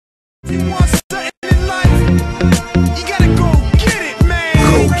you want something in life, you gotta go get it, man.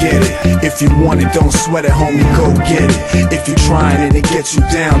 Go get it. If you want it, don't sweat it, homie, go get it. If you're trying and it gets you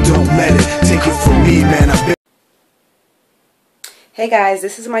down, don't let it. Take it from me, man, I've been. Hey guys,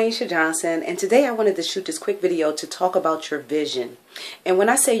 this is Maiysha Johnson, and today I wanted to shoot this quick video to talk about your vision. And when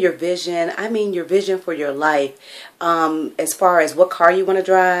I say your vision, I mean your vision for your life, as far as what car you want to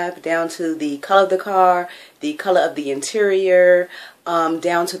drive, down to the color of the car, the color of the interior,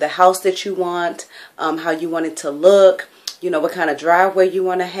 down to the house that you want, how you want it to look, you know, what kind of driveway you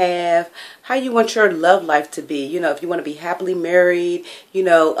want to have, how you want your love life to be, you know, if you want to be happily married, you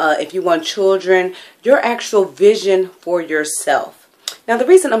know, if you want children, your actual vision for yourself. Now, the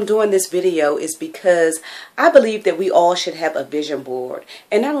reason I'm doing this video is because I believe that we all should have a vision board.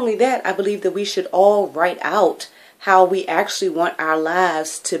 And not only that, I believe that we should all write out how we actually want our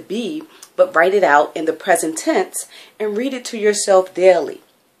lives to be, but write it out in the present tense and read it to yourself daily.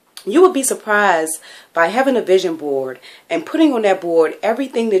 You would be surprised by having a vision board and putting on that board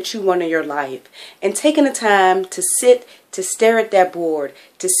everything that you want in your life and taking the time to sit, to stare at that board,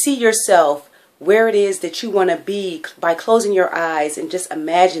 to see yourself where it is that you want to be by closing your eyes and just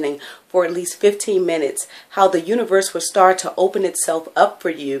imagining for at least 15 minutes how the universe will start to open itself up for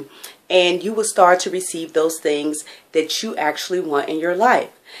you, and you will start to receive those things that you actually want in your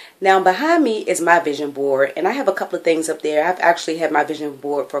life. Now, behind me is my vision board, and I have a couple of things up there. I've actually had my vision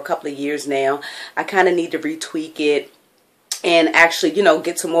board for a couple of years now. I kind of need to retweak it and actually, you know,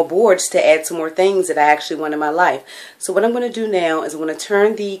 get some more boards to add some more things that I actually want in my life. So what I'm going to do now is I'm going to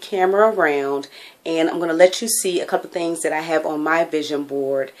turn the camera around and I'm going to let you see a couple of things that I have on my vision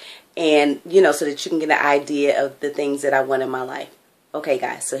board, and, you know, so that you can get an idea of the things that I want in my life. Okay,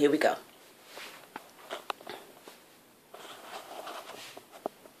 guys, so here we go.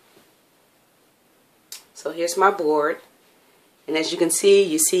 So here's my board. And as you can see,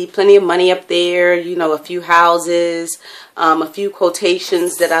 you see plenty of money up there, you know, a few houses, a few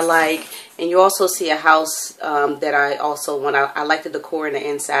quotations that I like. And you also see a house that I also want. I like the decor in the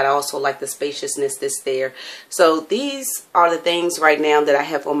inside. I also like the spaciousness that's there. So these are the things right now that I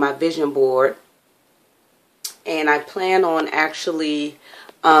have on my vision board. And I plan on actually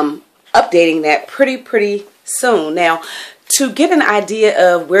updating that pretty soon. Now, to get an idea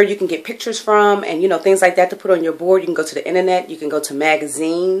of where you can get pictures from and, you know, things like that to put on your board, you can go to the internet, you can go to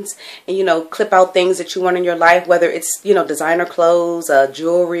magazines and, you know, clip out things that you want in your life, whether it's, you know, designer clothes,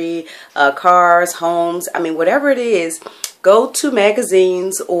 jewelry, cars, homes, I mean, whatever it is, go to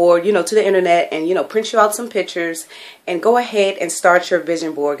magazines or, you know, to the internet and, you know, print you out some pictures and go ahead and start your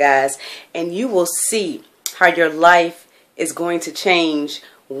vision board, guys. And you will see how your life is going to change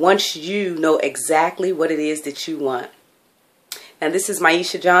once you know exactly what it is that you want. And this is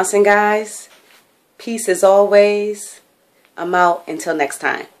Maiysha Johnson, guys. Peace as always. I'm out until next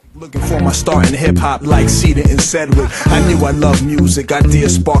time. Looking for my start in hip-hop like Cedar and Sedgwick. I knew I loved music,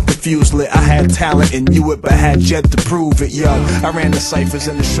 ideas sparked the fuse lit. I had talent and knew it, but had yet to prove it. Yo, I ran the ciphers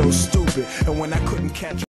and the show stupid. And when I couldn't catch